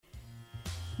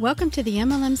Welcome to the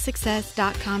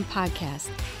MLMsuccess.com podcast,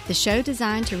 the show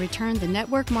designed to return the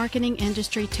network marketing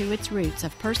industry to its roots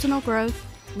of personal growth,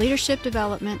 leadership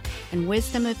development, and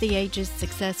wisdom of the ages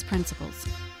success principles.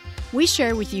 We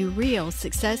share with you real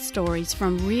success stories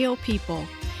from real people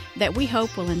that we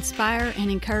hope will inspire and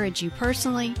encourage you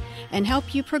personally and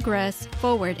help you progress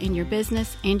forward in your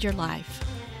business and your life.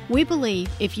 We believe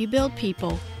if you build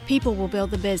people, people will build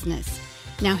the business.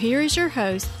 Now here is your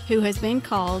host, who has been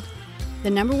called the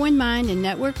number one mind in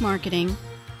network marketing,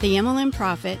 the MLM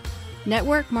Prophet,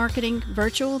 network marketing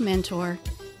virtual mentor,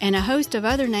 and a host of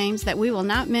other names that we will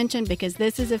not mention because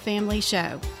this is a family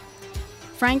show.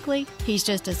 Frankly, he's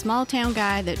just a small town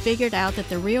guy that figured out that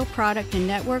the real product in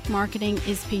network marketing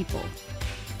is people.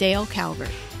 Dale Calvert.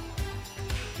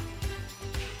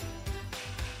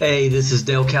 Hey, this is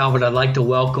Dale Calvert. I'd like to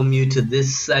welcome you to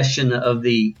this session of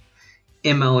the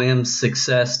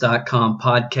MLMsuccess.com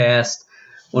podcast.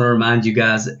 I want to remind you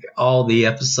guys that all the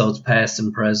episodes past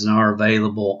and present are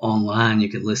available online. You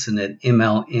can listen at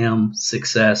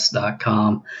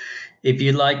MLMsuccess.com. If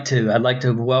you'd like to, I'd like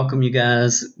to welcome you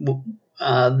guys.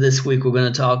 This week we're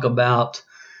going to talk about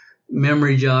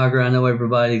memory jogger. I know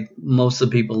most of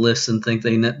the people listen think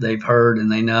they've heard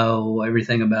and they know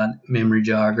everything about memory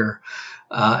jogger.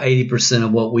 80%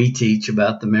 of what we teach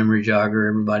about the memory jogger,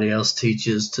 everybody else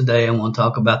teaches. Today I want to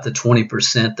talk about the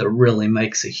 20% that really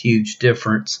makes a huge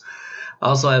difference. I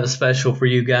also have a special for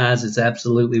you guys. It's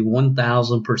absolutely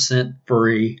 1,000%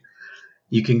 free.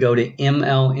 You can go to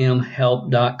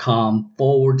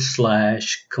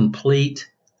MLMhelp.com/complete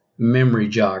memory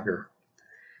jogger.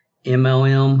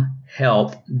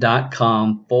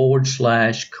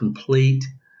 MLMhelp.com/complete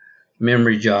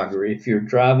memory jogger. If you're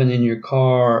driving in your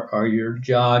car or you're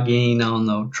jogging on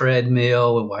the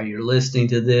treadmill while you're listening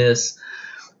to this,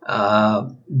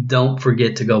 don't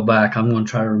forget to go back. I'm going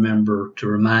to try to remember to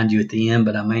remind you at the end,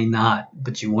 but I may not.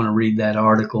 But you want to read that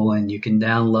article, and you can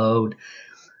download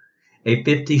a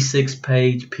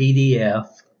 56-page PDF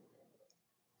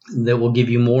that will give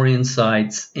you more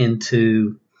insights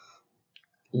into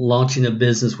launching a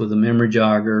business with a memory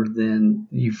jogger than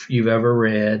you've ever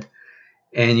read.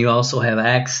 And you also have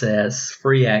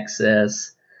free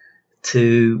access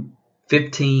to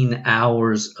 15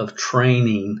 hours of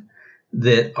training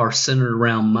that are centered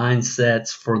around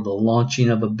mindsets for the launching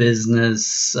of a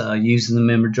business, using the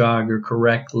memory jogger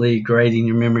correctly, grading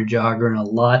your memory jogger, and a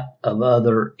lot of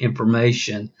other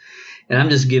information. And I'm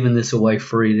just giving this away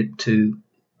free to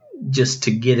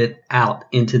get it out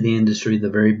into the industry the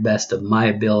very best of my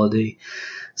ability.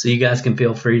 So you guys can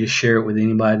feel free to share it with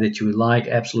anybody that you would like.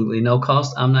 Absolutely no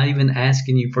cost. I'm not even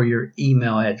asking you for your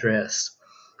email address.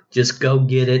 Just go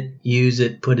get it, use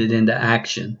it, put it into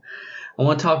action. I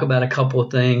want to talk about a couple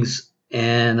of things,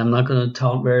 and I'm not going to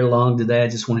talk very long today. I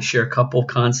just want to share a couple of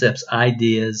concepts,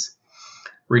 ideas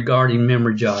regarding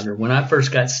memory jogger. When I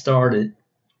first got started,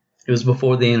 it was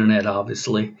before the internet,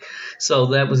 obviously. So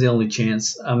that was the only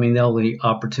the only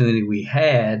opportunity we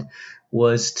had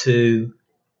was to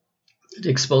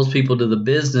expose people to the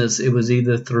business. It was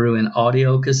either through an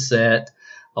audio cassette,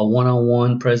 a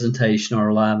one-on-one presentation, or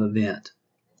a live event.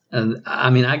 And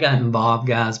I got involved,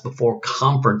 guys, before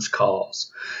conference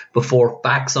calls, before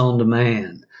fax on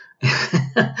demand,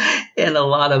 and a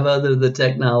lot of the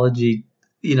technology,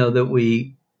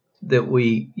 that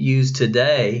we use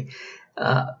today.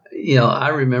 I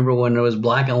remember when there was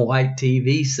black and white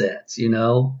TV sets,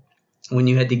 when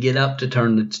you had to get up to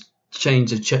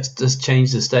change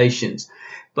the stations.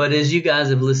 But as you guys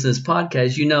have listened to this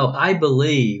podcast,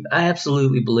 I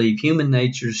absolutely believe human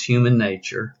nature is human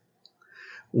nature.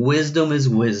 Wisdom is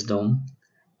wisdom.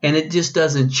 And it just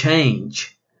doesn't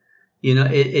change.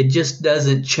 It just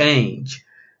doesn't change.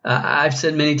 I've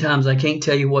said many times, I can't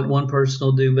tell you what one person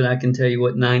will do, but I can tell you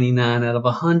what 99 out of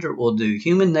 100 will do.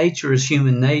 Human nature is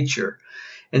human nature.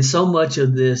 And so much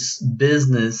of this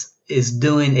business is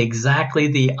doing exactly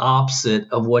the opposite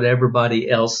of what everybody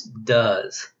else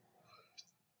does.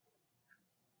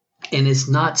 And it's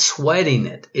not sweating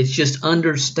it. It's just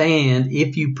understand,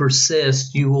 if you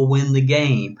persist, you will win the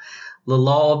game. The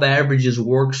law of averages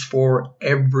works for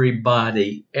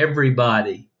everybody.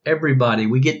 Everybody.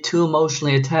 We get too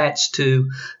emotionally attached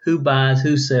to who buys,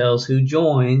 who sells, who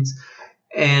joins.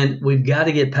 And we've got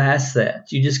to get past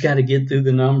that. You just got to get through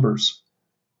the numbers.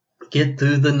 Get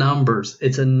through the numbers.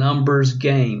 It's a numbers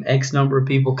game. X number of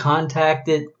people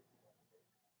contacted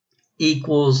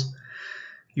equals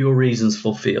your reasons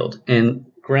fulfilled. And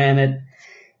granted,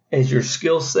 as your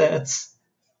skill sets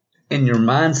and your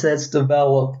mindsets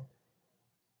develop,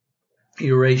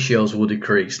 your ratios will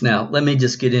decrease. Now, let me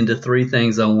just get into three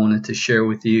things I wanted to share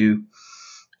with you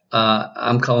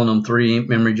I'm calling them 3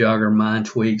 memory jogger mind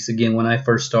tweaks. Again, when I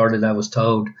first started, I was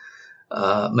told,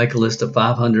 make a list of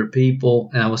 500 people.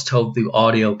 And I was told through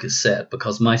audio cassette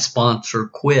because my sponsor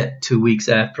quit 2 weeks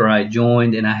after I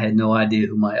joined and I had no idea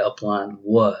who my upline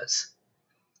was.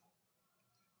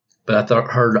 But I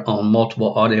heard on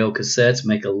multiple audio cassettes,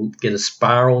 get a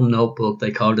spiral notebook.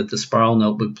 They called it the spiral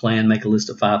notebook plan. Make a list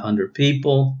of 500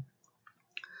 people.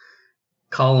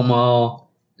 Call them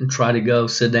all and try to go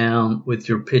sit down with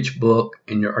your pitch book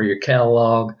and your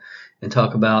catalog and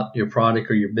talk about your product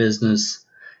or your business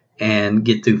and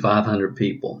get through 500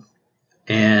 people.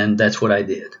 And that's what I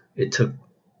did. It took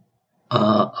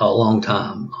a long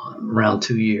time, around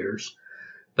 2 years,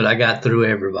 but I got through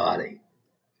everybody.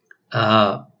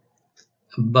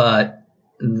 But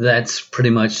that's pretty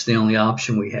much the only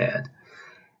option we had.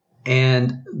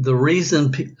 And the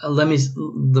reason,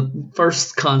 the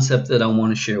first concept that I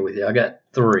want to share with you, I got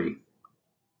 3.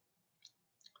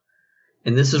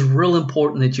 And this is real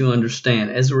important that you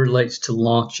understand as it relates to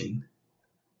launching.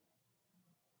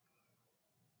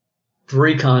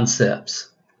 3 concepts.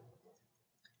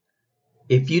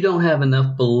 If you don't have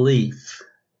enough belief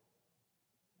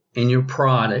in your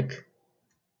product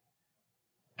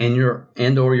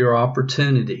and or your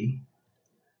opportunity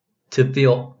to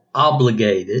feel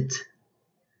obligated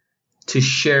to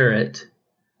share it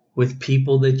with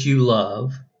people that you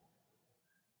love,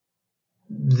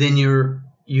 then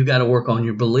you got to work on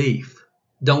your belief.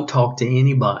 Don't talk to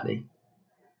anybody.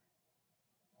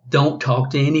 Don't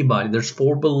talk to anybody. There's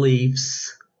 4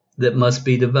 beliefs that must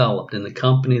be developed in the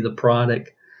company, the product,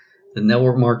 the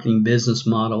network marketing business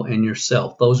model, and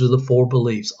yourself. Those are the 4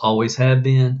 beliefs. Always have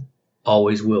been,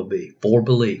 always will be. 4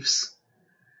 beliefs.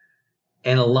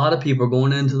 And a lot of people are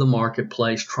going into the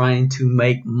marketplace trying to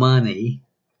make money,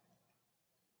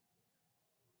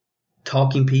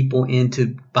 talking people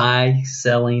into buy,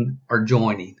 selling, or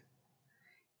joining.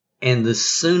 And the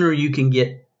sooner you can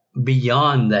get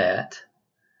beyond that,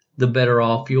 the better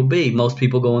off you'll be. Most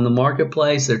people go in the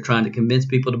marketplace. They're trying to convince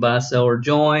people to buy, sell, or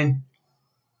join.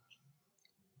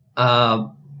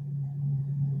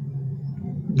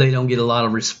 They don't get a lot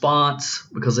of response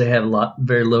because they have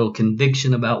very little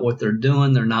conviction about what they're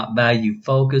doing. They're not value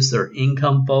focused. They're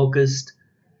income focused.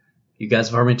 You guys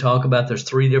have heard me talk about there's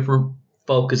 3 different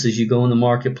focuses you go in the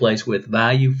marketplace with: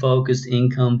 value focused,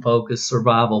 income focused,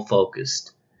 survival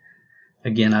focused.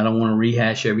 Again, I don't want to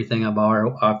rehash everything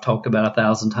I've talked about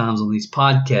 1,000 times on these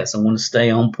podcasts. I want to stay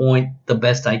on point the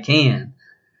best I can.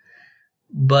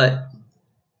 But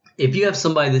if you have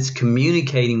somebody that's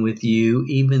communicating with you,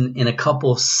 even in a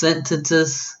couple of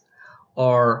sentences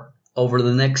or over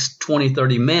the next 20,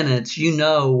 30 minutes, you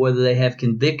know whether they have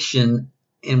conviction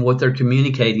in what they're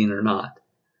communicating or not.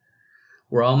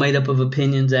 We're all made up of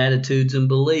opinions, attitudes, and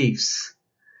beliefs.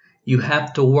 You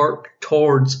have to work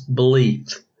towards belief.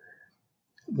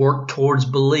 Work towards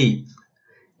belief.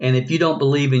 And if you don't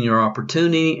believe in your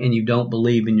opportunity and you don't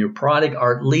believe in your product,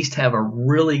 or at least have a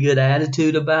really good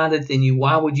attitude about it, then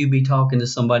why would you be talking to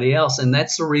somebody else? And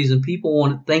that's the reason people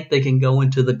want to think they can go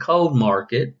into the cold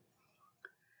market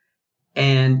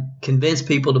and convince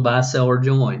people to buy, sell, or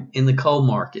join in the cold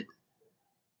market.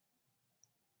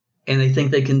 And they think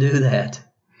they can do that.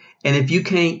 And if you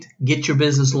can't get your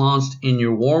business launched in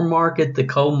your warm market, the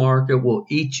cold market will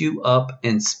eat you up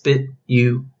and spit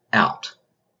you out.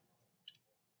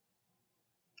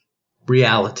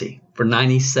 Reality for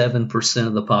 97%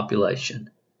 of the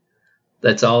population.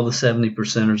 That's all the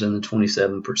 70%ers and the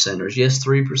 27%ers. Yes,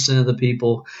 3% of the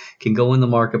people can go in the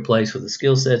marketplace with the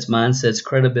skill sets, mindsets,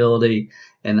 credibility,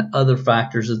 and other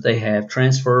factors that they have,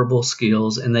 transferable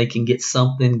skills, and they can get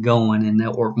something going in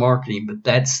network marketing. But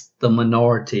that's the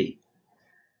minority.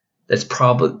 That's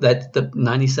the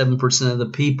 97% of the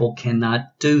people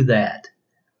cannot do that.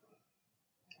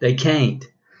 They can't.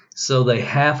 So they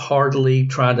half-heartedly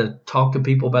try to talk to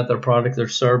people about their product, their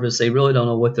service. They really don't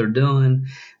know what they're doing.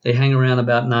 They hang around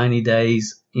about 90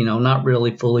 days, not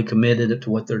really fully committed to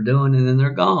what they're doing, and then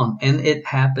they're gone. And it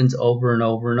happens over and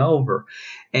over and over.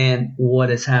 And what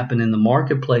has happened in the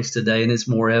marketplace today, and it's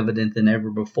more evident than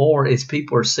ever before, is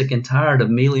people are sick and tired of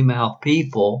mealy-mouthed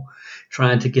people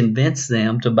trying to convince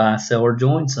them to buy, sell, or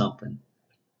join something.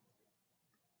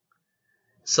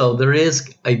 So there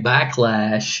is a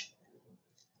backlash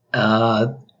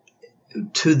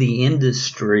to the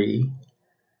industry,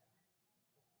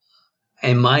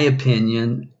 in my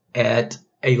opinion, at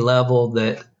a level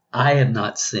that I have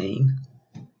not seen.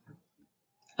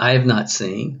 And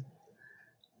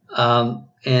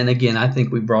again, I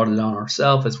think we brought it on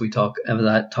ourselves as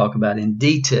I talk about in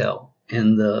detail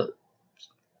in the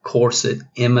course at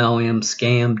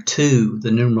MLMscam2,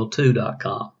 the numeral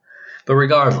 2.com. But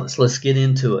regardless, let's get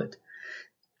into it.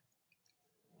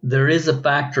 There is a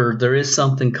factor, there is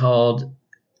something called,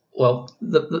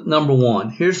 the number one,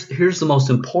 here's the most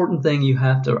important thing you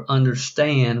have to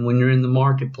understand when you're in the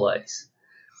marketplace,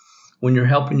 when you're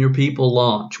helping your people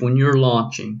launch, when you're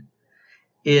launching,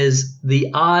 is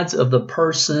the odds of the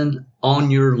person on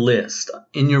your list,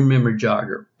 in your memory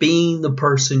jogger, being the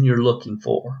person you're looking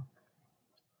for.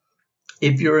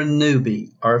 If you're a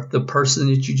newbie, or if the person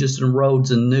that you just enrolled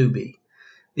is a newbie,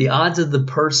 the odds of the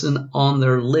person on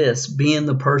their list being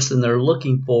the person they're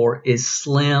looking for is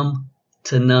slim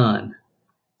to none.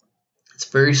 It's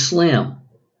very slim.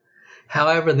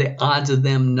 However, the odds of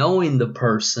them knowing the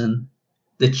person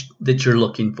that you're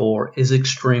looking for is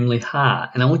extremely high.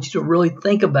 And I want you to really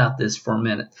think about this for a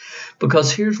minute,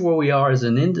 because here's where we are as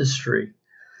an industry.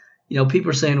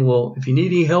 People are saying, well, if you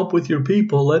need any help with your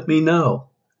people, let me know.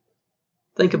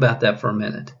 Think about that for a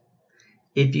minute.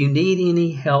 If you need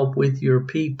any help with your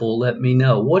people, let me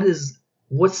know.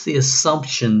 What's the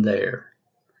assumption there?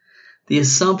 The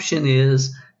assumption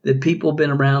is that people have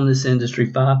been around this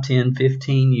industry 5, 10,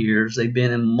 15 years. They've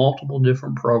been in multiple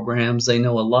different programs. They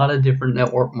know a lot of different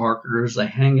network marketers. They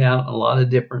hang out in a lot of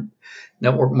different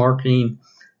network marketing,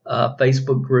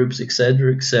 Facebook groups, et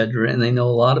cetera, and they know a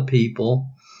lot of people,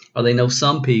 or they know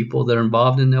some people that are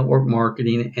involved in network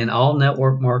marketing, and all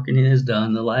network marketing has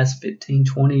done the last 15,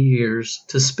 20 years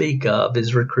to speak of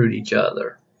is recruiting each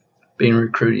other.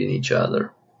 And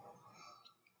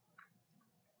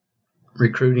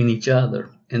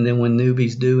then when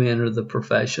newbies do enter the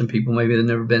profession, people maybe have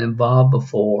never been involved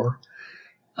before,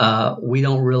 we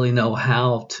don't really know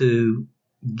how to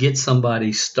get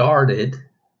somebody started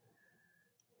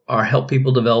or help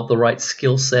people develop the right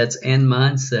skill sets and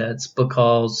mindsets,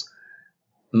 because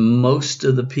most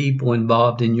of the people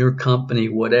involved in your company,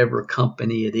 whatever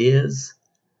company it is,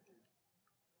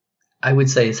 I would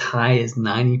say as high as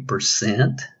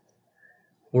 90%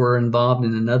 were involved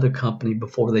in another company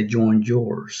before they joined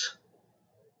yours.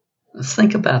 Let's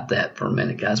think about that for a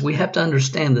minute, guys. We have to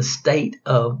understand the state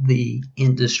of the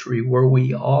industry, where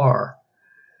we are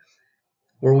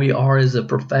as a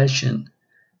profession.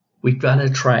 We've got to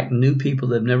attract new people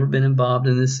that have never been involved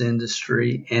in this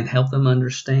industry and help them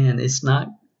understand it's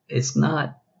not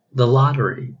the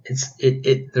lottery.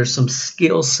 There's some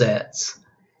skill sets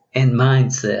and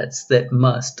mindsets that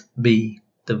must be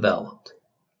developed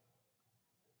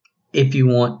if you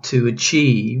want to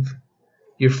achieve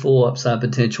your full upside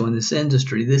potential in this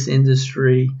industry. This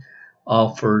industry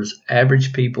offers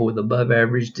average people with above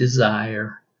average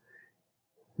desire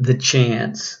the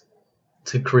chance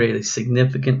to create a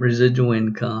significant residual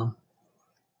income,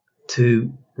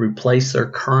 to replace their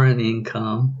current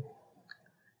income.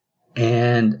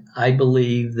 And I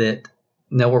believe that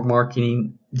network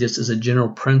marketing, just as a general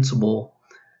principle,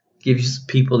 gives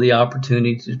people the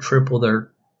opportunity to triple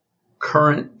their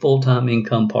current full-time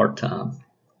income part-time.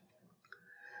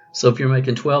 So if you're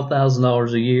making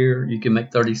 $12,000 a year, you can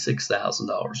make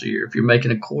 $36,000 a year. If you're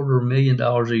making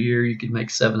 $250,000 a year, you can make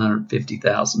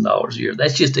 $750,000 a year.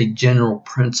 That's just a general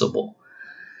principle.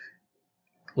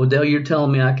 Well, Dale, you're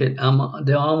telling me I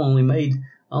only made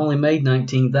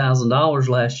 $19,000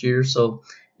 last year, so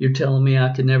you're telling me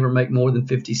I could never make more than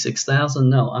 $56,000?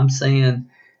 No, I'm saying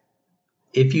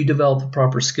if you develop the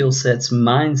proper skill sets,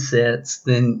 mindsets,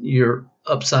 then your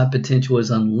upside potential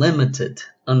is unlimited.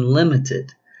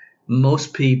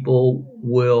 Most people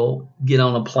will get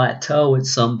on a plateau at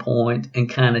some point and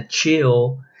kind of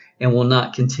chill and will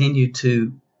not continue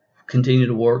to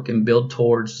work and build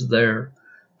towards their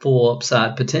full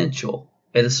upside potential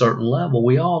at a certain level.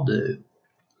 We all do.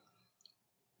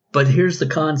 But here's the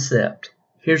concept.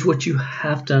 Here's what you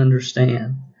have to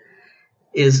understand,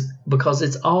 is because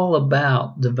it's all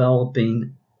about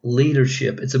developing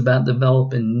leadership. It's about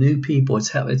developing new people.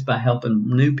 It's about helping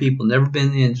new people, never been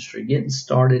in the industry, getting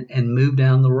started and move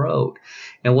down the road.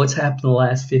 And what's happened the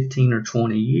last 15 or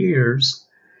 20 years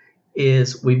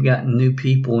is we've gotten new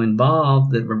people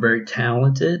involved that are very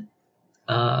talented,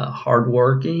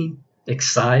 hardworking,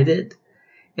 excited.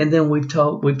 And then we've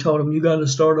told them, you got to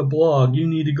start a blog. You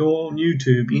need to go on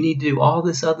YouTube. You need to do all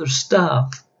this other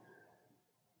stuff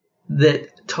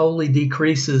that totally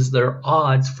decreases their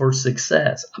odds for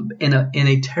success in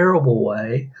a terrible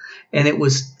way. And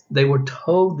they were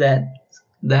told that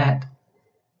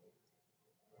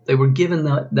they were given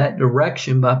that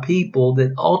direction by people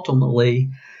that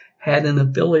ultimately had an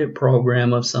affiliate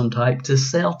program of some type to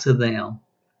sell to them.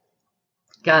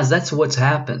 Guys, that's what's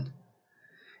happened.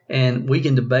 And we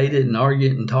can debate it and argue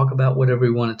it and talk about whatever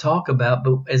we want to talk about.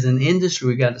 But as an industry,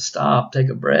 we got to stop, take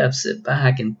a breath, sit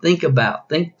back and think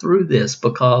through this,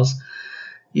 because,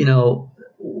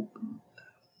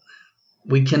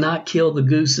 We cannot kill the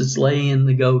goose that's laying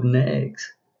the golden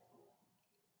eggs.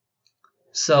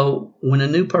 So when a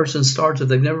new person starts, if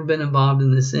they've never been involved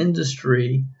in this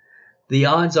industry, the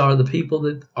odds are the people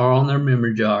that are on their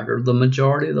memory jogger, the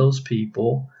majority of those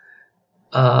people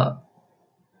are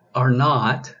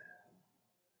not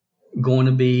going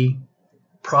to be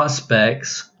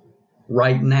prospects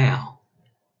right now.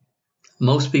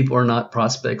 Most people are not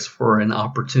prospects for an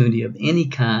opportunity of any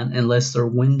kind unless their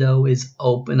window is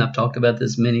open. I've talked about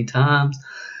this many times.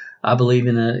 I believe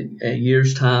in a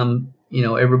year's time,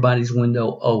 everybody's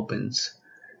window opens.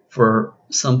 For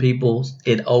some people,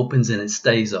 it opens and it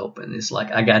stays open. It's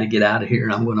like, I got to get out of here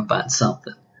and I'm going to find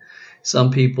something.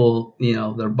 Some people,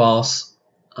 their boss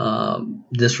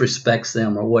disrespects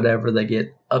them or whatever. They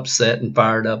get upset and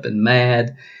fired up and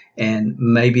mad. And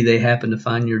maybe they happen to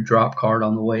find your drop card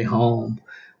on the way home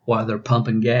while they're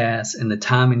pumping gas, and the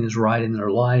timing is right in their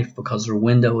life because their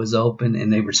window is open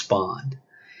and they respond.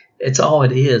 It's all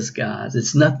it is, guys.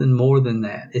 It's nothing more than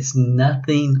that. It's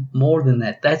nothing more than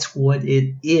that. That's what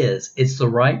it is. It's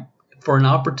for an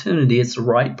opportunity. It's the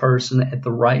right person at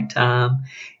the right time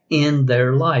in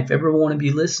their life. Every one of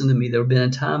you listen to me. There have been a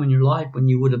time in your life when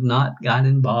you would have not got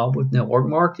involved with network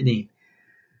marketing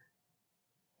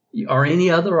or any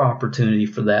other opportunity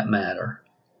for that matter.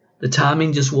 The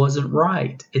timing just wasn't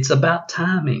right. It's about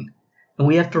timing, and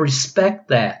we have to respect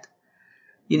that.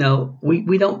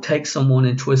 We don't take someone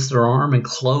and twist their arm and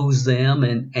close them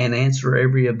and answer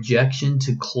every objection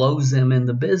to close them in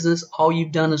the business. All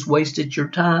you've done is wasted your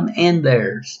time and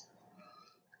theirs.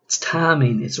 It's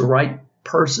timing. It's the right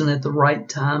person at the right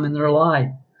time in their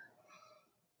life.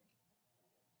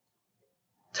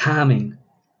 Timing.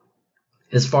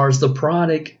 As far as the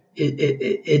product,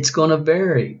 it's going to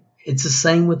vary. It's the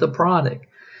same with the product.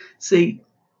 See,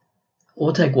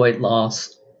 we'll take weight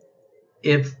loss.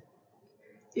 If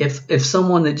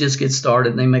someone that just gets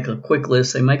started and they make a quick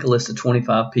list, they make a list of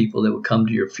 25 people that would come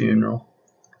to your funeral,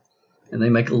 and they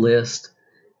make a list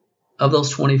of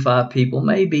those 25 people,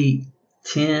 maybe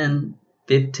 10,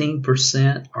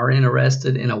 15% are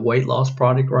interested in a weight loss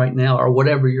product right now, or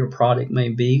whatever your product may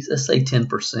be. Let's say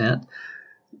 10%.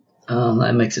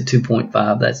 That makes it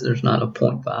 2.5. There's not a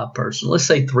 0.5 person. Let's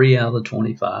say 3 out of the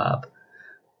 25.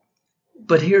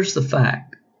 But here's the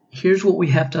fact. Here's what we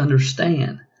have to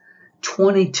understand.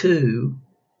 22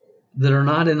 that are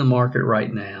not in the market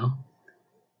right now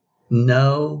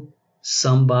know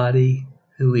somebody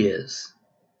who is.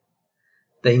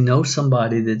 They know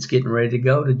somebody that's getting ready to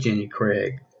go to Jenny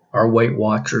Craig, our Weight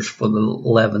Watchers, for the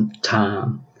 11th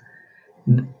time.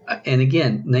 And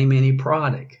again, name any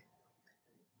product.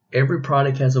 Every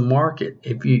product has a market.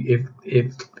 If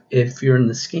you're in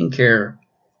the skincare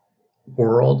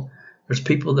world, there's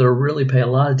people that are really pay a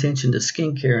lot of attention to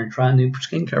skincare and try new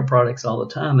skincare products all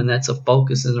the time, and that's a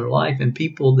focus in their life. And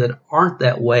people that aren't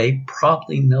that way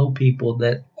probably know people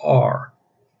that are.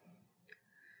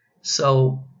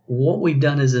 So what we've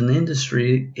done as an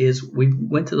industry is we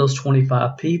went to those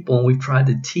 25 people and we've tried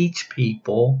to teach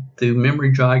people through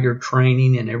memory jogger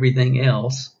training and everything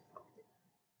else.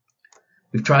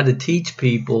 We've tried to teach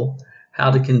people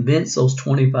how to convince those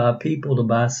 25 people to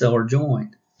buy, sell, or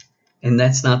join. And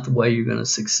that's not the way you're going to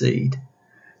succeed.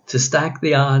 To stack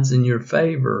the odds in your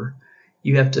favor,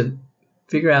 you have to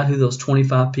figure out who those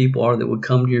 25 people are that would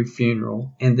come to your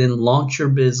funeral, and then launch your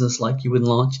business like you would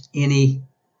launch any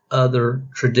other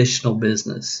traditional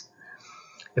business.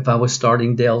 If I was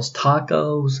starting Dale's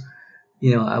Tacos,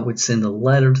 I would send a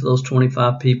letter to those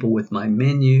 25 people with my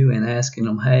menu and asking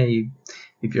them, hey,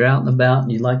 if you're out and about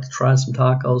and you'd like to try some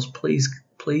tacos,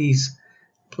 please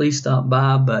stop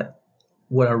by. But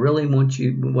what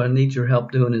I need your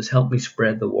help doing is help me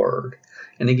spread the word.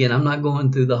 And again, I'm not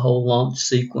going through the whole launch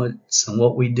sequence and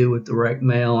what we do with direct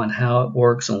mail and how it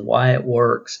works and why it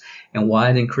works and why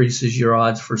it increases your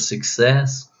odds for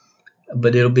success,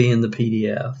 but it'll be in the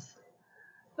PDF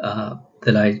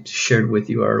that I shared with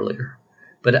you earlier.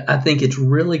 But I think it's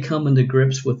really coming to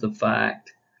grips with the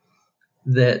fact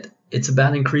that it's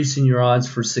about increasing your odds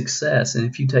for success. And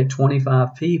if you take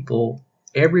 25 people,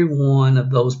 every one of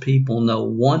those people know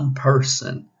one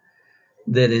person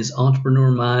that is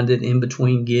entrepreneur-minded, in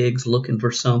between gigs, looking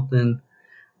for something,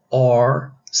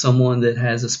 or someone that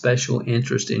has a special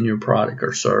interest in your product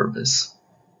or service.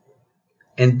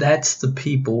 And that's the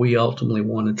people we ultimately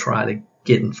want to try to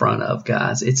get in front of,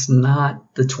 guys. It's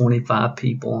not the 25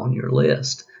 people on your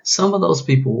list. Some of those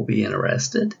people will be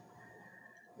interested,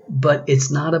 but it's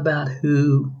not about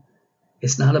who.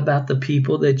 It's not about the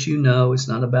people that you know. It's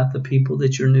not about the people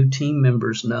that your new team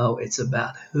members know. It's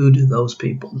about who do those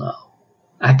people know.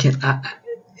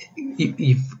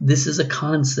 This is a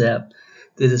concept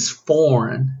that is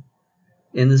foreign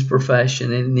in this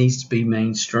profession, and it needs to be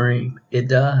mainstream. It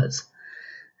does.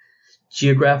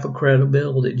 Geographical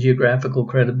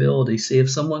credibility. See,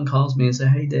 if someone calls me and say,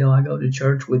 hey, Dale, I go to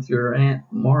church with your Aunt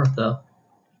Martha,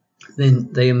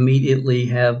 then they immediately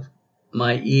have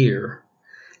my ear.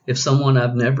 If someone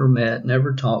I've never met,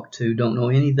 never talked to, don't know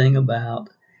anything about,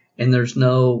 and there's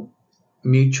no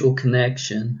mutual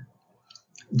connection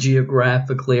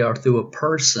geographically or through a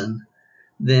person,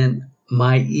 then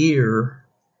my ear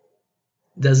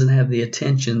doesn't have the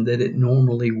attention that it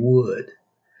normally would.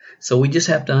 So we just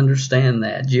have to understand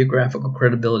that geographical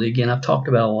credibility. Again, I've talked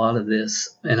about a lot of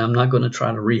this, and I'm not going to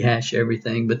try to rehash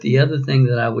everything, but the other thing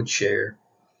that I would share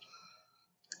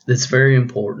that's very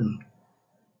important,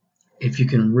 if you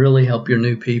can really help your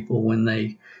new people when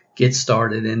they get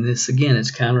started, and this, again,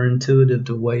 is counterintuitive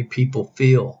to the way people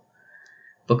feel,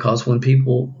 because when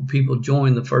people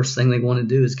join, the first thing they want to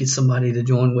do is get somebody to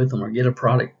join with them or get a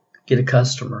product, get a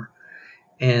customer.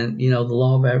 And, the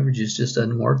law of averages just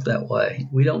doesn't work that way.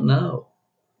 We don't know.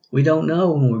 We don't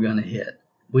know when we're going to hit.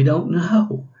 We don't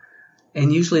know.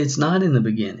 And usually it's not in the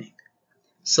beginning.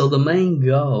 So the main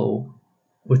goal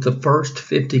with the first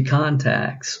 50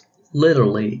 contacts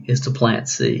literally is to plant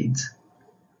seeds.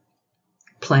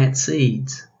 Plant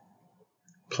seeds.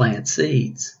 Plant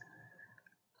seeds.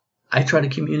 I try to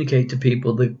communicate to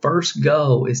people the first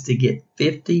goal is to get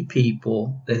 50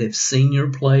 people that have seen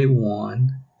your play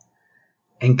one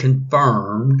and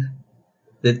confirmed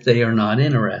that they are not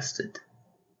interested.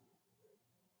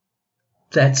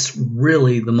 That's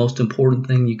really the most important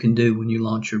thing you can do when you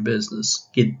launch your business.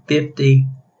 Get 50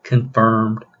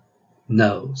 confirmed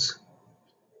no's.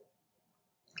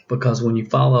 Because when you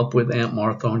follow up with Aunt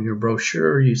Martha on your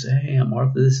brochure, you say, hey, Aunt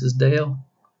Martha, this is Dale.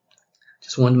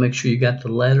 Just wanted to make sure you got the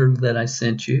letter that I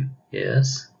sent you.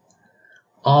 Yes.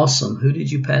 Awesome. Who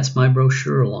did you pass my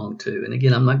brochure along to? And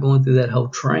again, I'm not going through that whole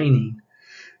training.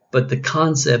 But the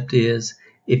concept is,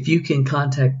 if you can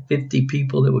contact 50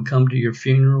 people that would come to your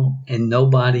funeral and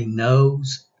nobody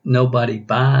knows, nobody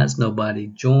buys, nobody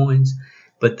joins,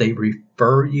 but they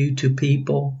refer you to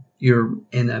people, you're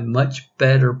in a much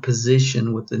better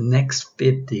position with the next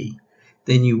 50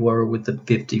 than you were with the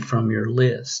 50 from your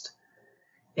list.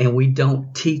 And we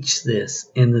don't teach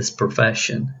this in this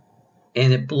profession.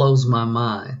 And it blows my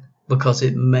mind because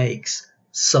it makes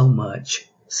so much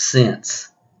sense.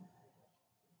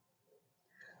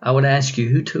 I would ask you,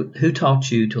 who taught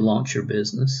you to launch your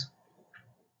business?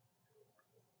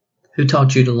 Who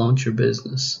taught you to launch your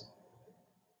business?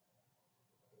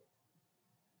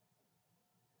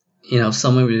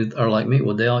 Some of you are like me.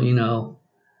 Well, Dale,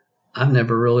 I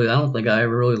don't think I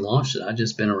ever really launched it. I've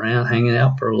just been around hanging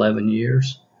out for 11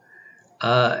 years.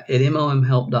 At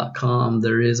momhelp.com,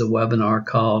 there is a webinar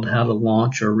called How to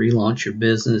Launch or Relaunch Your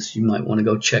Business. You might want to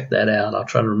go check that out. I'll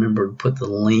try to remember to put the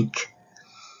link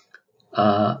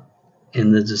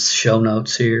in the show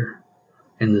notes here,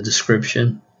 in the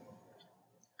description.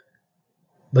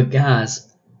 But guys,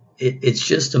 it's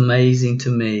just amazing to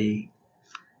me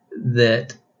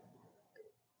that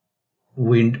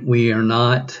we are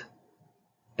not,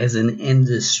 as an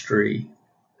industry,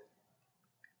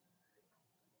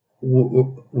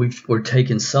 we're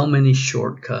taking so many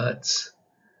shortcuts.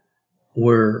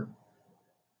 We're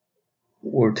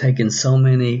taking so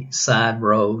many side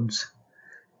roads.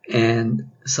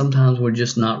 And sometimes we're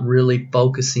just not really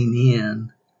focusing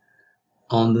in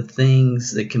on the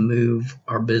things that can move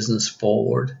our business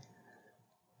forward,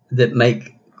 that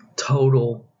make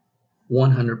total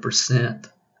 100%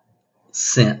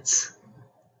 sense.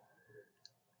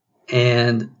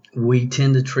 And we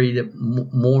tend to treat it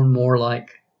more and more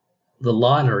like the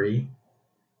lottery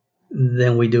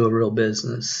than we do a real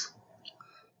business.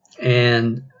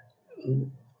 And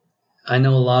I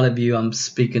know a lot of you, I'm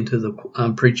preaching to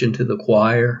the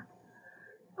choir.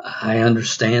 I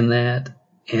understand that.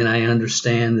 And I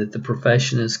understand that the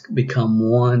profession has become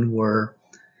one where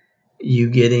you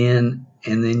get in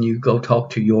and then you go talk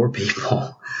to your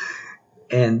people.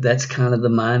 And that's kind of the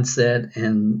mindset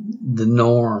and the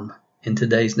norm in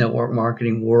today's network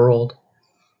marketing world.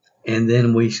 And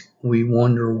then we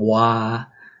wonder why,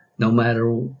 no matter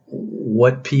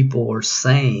what people are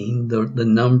saying, the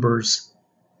numbers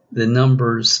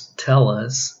tell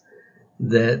us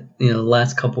that, the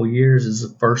last couple of years is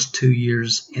the first 2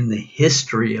 years in the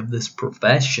history of this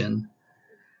profession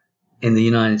in the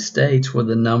United States where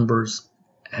the numbers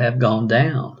have gone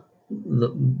down,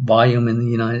 the volume in the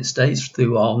United States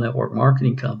through all network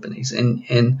marketing companies.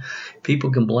 And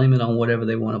people can blame it on whatever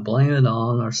they want to blame it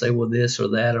on, or say, well, this or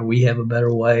that, or we have a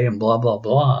better way, and blah, blah,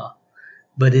 blah.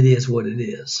 But it is what it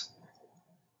is.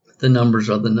 The numbers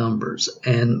are the numbers.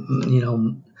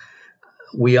 And,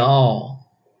 we all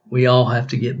We all have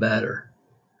to get better.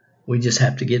 We just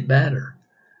have to get better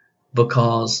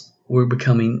because we're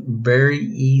becoming very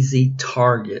easy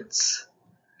targets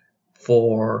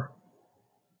for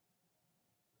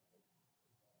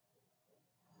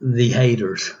the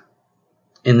haters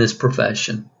in this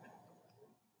profession.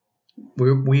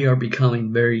 We are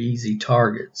becoming very easy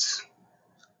targets.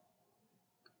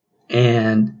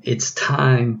 And it's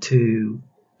time to,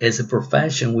 as a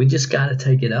profession, we just got to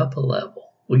take it up a level.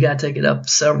 We got to take it up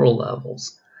several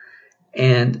levels.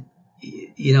 And,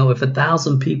 you know, if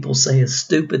 1,000 people say a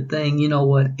stupid thing, you know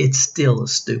what? It's still a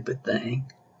stupid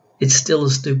thing. It's still a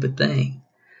stupid thing.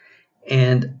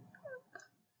 And,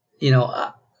 you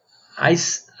know,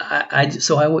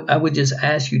 I would just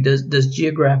ask you, does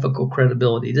geographical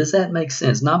credibility, does that make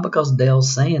sense? Not because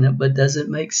Dale's saying it, but does it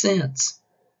make sense?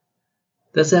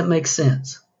 Does that make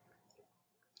sense?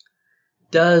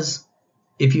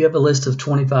 If you have a list of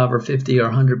 25 or 50 or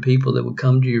 100 people that would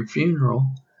come to your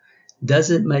funeral, does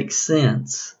it make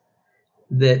sense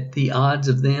that the odds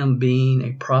of them being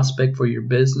a prospect for your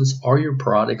business or your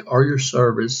product or your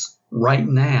service right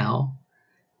now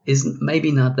is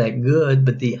maybe not that good,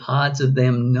 but the odds of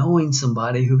them knowing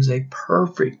somebody who's a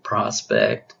perfect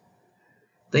prospect,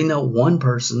 they know one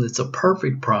person that's a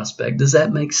perfect prospect. Does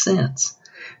that make sense?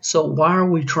 So why are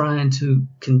we trying to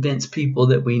convince people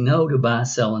that we know to buy,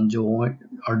 sell, and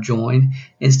join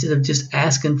instead of just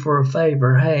asking for a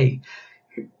favor? Hey,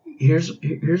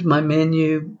 here's my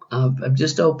menu. I've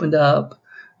just opened up.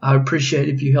 I appreciate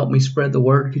if you help me spread the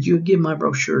word. Could you give my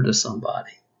brochure to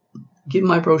somebody? Give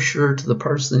my brochure to the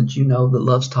person that you know that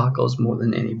loves tacos more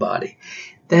than anybody.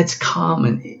 That's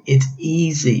common. It's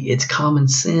easy. It's common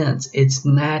sense. It's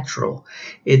natural.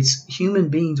 It's human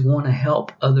beings want to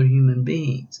help other human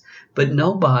beings. But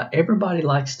everybody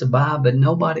likes to buy, but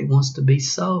nobody wants to be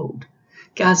sold.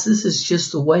 Guys, this is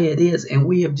just the way it is. And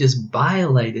we have just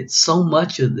violated so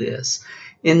much of this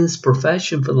in this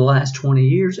profession for the last 20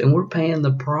 years. And we're paying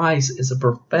the price as a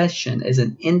profession, as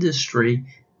an industry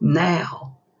now.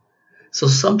 So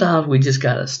sometimes we just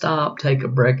got to stop, take a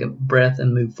breath,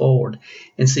 and move forward.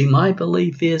 And see, my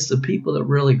belief is the people that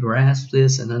really grasp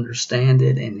this and understand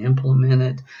it and implement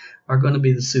it are going to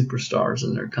be the superstars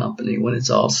in their company when it's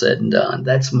all said and done.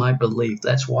 That's my belief.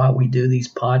 That's why we do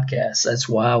these podcasts. That's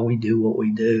why we do what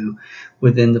we do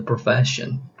within the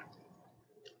profession.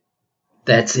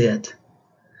 That's it.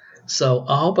 So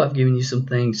I hope I've given you some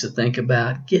things to think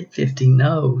about. Get 50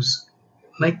 no's.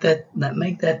 Make that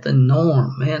the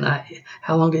norm, man.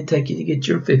 How long did it take you to get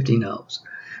your 50 no's?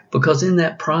 Because in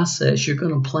that process, you're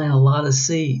going to plant a lot of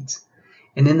seeds.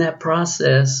 And in that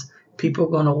process, people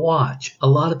are going to watch. A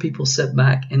lot of people sit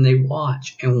back and they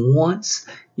watch. And once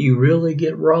you really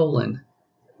get rolling,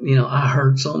 you know, I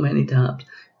heard so many times,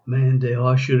 man, Dale,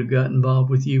 I should have got involved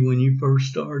with you when you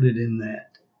first started in that.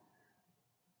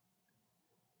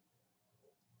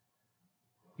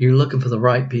 You're looking for the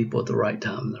right people at the right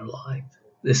time in their life.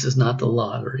 This is not the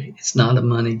lottery. It's not a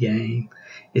money game.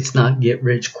 It's not get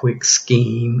rich quick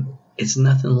scheme. It's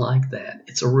nothing like that.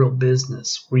 It's a real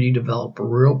business where you develop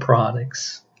real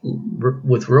products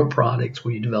with real products,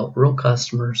 where you develop real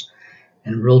customers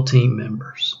and real team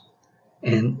members.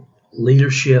 And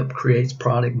leadership creates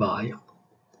product volume.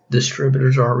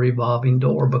 Distributors are a revolving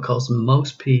door because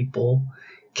most people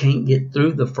can't get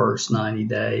through the first 90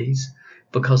 days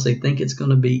because they think it's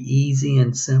going to be easy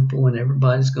and simple and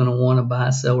everybody's going to want to buy,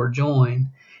 sell, or join.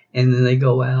 And then they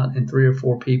go out and 3 or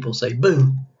 4 people say,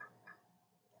 boom,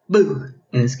 boom,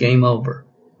 and it's game over.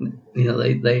 You know,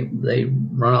 they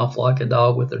run off like a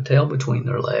dog with their tail between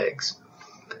their legs.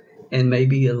 And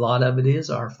maybe a lot of it is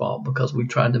our fault because we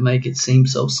tried to make it seem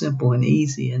so simple and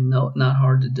easy and not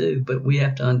hard to do. But we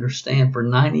have to understand for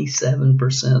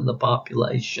 97% of the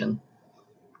population,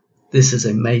 this is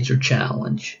a major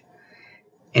challenge.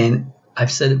 And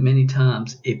I've said it many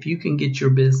times, if you can get your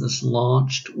business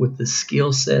launched with the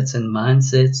skill sets and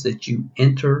mindsets that you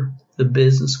enter the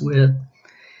business with,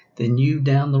 then you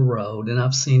down the road, and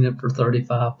I've seen it for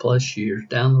 35 plus years,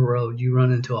 down the road you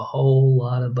run into a whole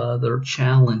lot of other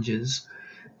challenges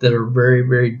that are very,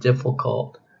 very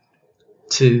difficult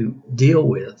to deal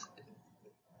with.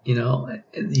 You know,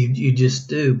 you just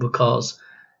do, because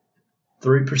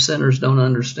 3%ers don't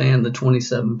understand the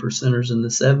 27%ers and the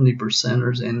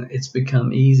 70%ers, and it's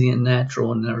become easy and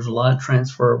natural, and there's a lot of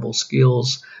transferable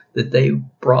skills that they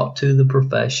brought to the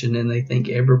profession, and they think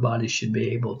everybody should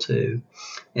be able to.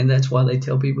 And that's why they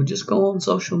tell people, just go on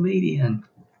social media and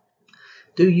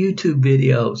do YouTube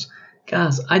videos.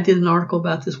 Guys, I did an article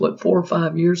about this, 4 or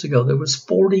 5 years ago. There was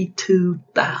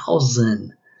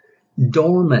 42,000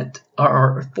 dormant,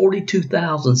 or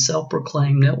 42,000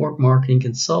 self-proclaimed network marketing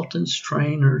consultants,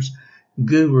 trainers,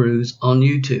 gurus on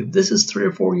YouTube. This is 3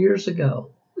 or 4 years ago.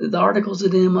 The articles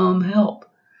at MLM Help.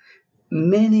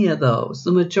 Many of those,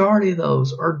 the majority of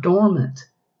those, are dormant.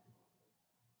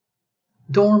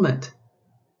 Dormant.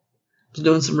 I was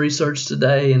doing some research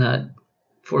today, and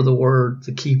for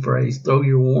the key phrase, throw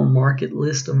your warm market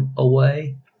list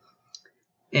away.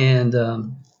 And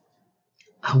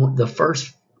the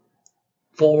first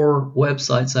 4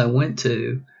 websites I went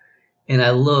to, and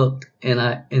I looked,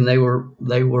 and they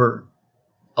were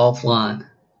offline.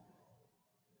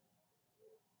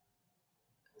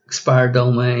 Expired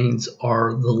domains,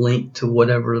 or the link to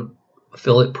whatever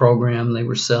affiliate program they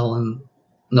were selling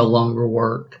no longer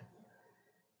worked.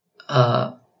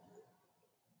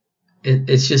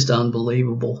 It's just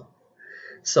unbelievable.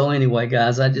 So anyway,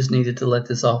 guys, I just needed to get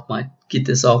this off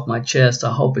my chest.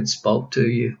 I hope it spoke to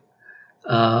you.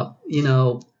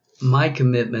 My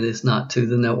commitment is not to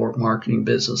the network marketing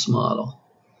business model.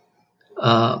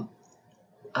 I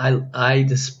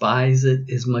despise it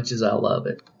as much as I love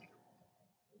it.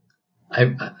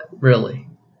 I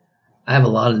have a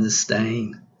lot of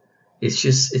disdain.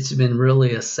 It's been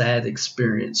really a sad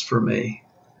experience for me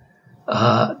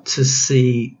to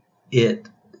see it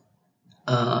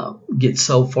get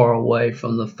so far away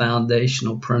from the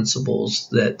foundational principles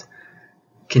that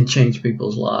can change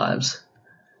people's lives.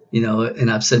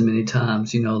 And I've said many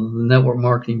times, the network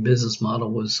marketing business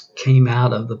model came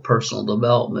out of the personal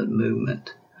development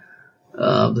movement.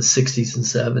 The 60s and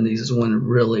 70s is when it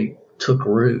really took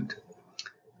root.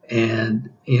 And,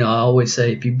 I always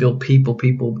say, if you build people,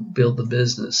 people build the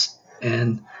business.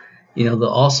 And, the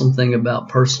awesome thing about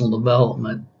personal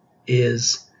development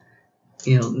is,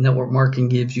 network marketing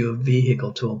gives you a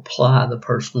vehicle to apply the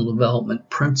personal development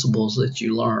principles that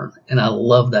you learn. And I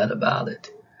love that about it.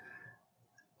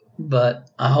 But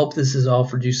I hope this has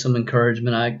offered you some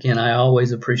encouragement. I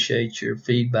always appreciate your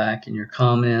feedback and your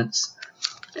comments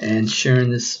and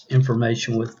sharing this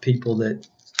information with people that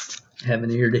have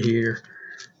an ear to hear.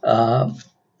 I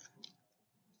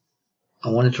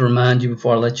wanted to remind you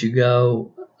before I let you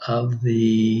go of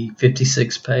the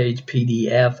 56-page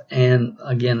PDF. And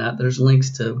again, there's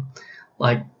links to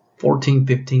like 14,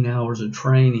 15 hours of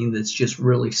training that's just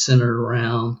really centered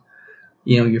around,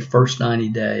 your first 90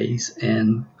 days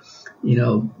and,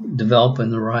 developing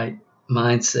the right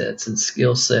mindsets and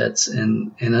skill sets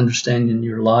and understanding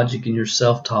your logic and your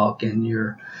self-talk and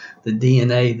the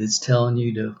DNA that's telling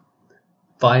you to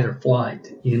fight or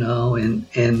flight,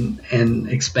 and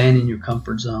expanding your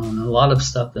comfort zone. And a lot of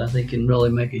stuff that I think can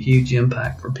really make a huge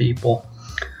impact for people.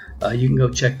 You can go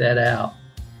check that out.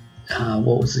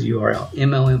 What was the URL?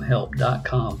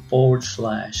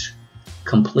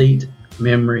 MLMhelp.com/complete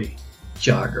memory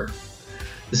jogger.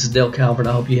 This is Dale Calvert.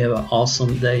 I hope you have an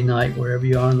awesome day, night, wherever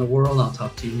you are in the world. I'll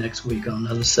talk to you next week on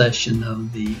another session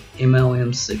of the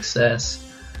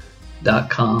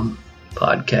MLMsuccess.com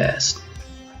podcast.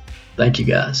 Thank you,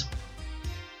 guys.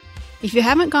 If you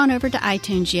haven't gone over to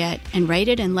iTunes yet and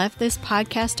rated and left this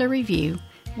podcast a review,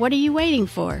 what are you waiting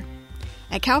for?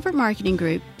 At Calvert Marketing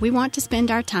Group, we want to spend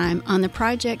our time on the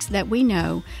projects that we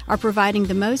know are providing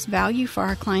the most value for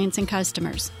our clients and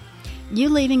customers. You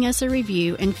leaving us a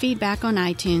review and feedback on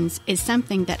iTunes is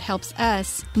something that helps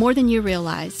us more than you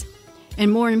realize.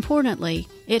 And more importantly,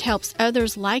 it helps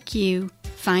others like you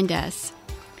find us.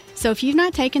 So if you've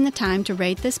not taken the time to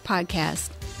rate this podcast,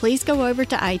 please go over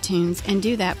to iTunes and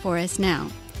do that for us now.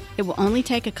 It will only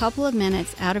take a couple of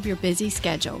minutes out of your busy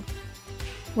schedule.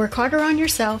 Work harder on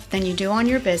yourself than you do on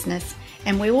your business,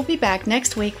 and we will be back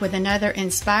next week with another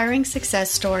inspiring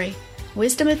success story,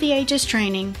 wisdom of the ages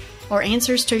training, or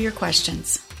answers to your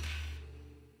questions.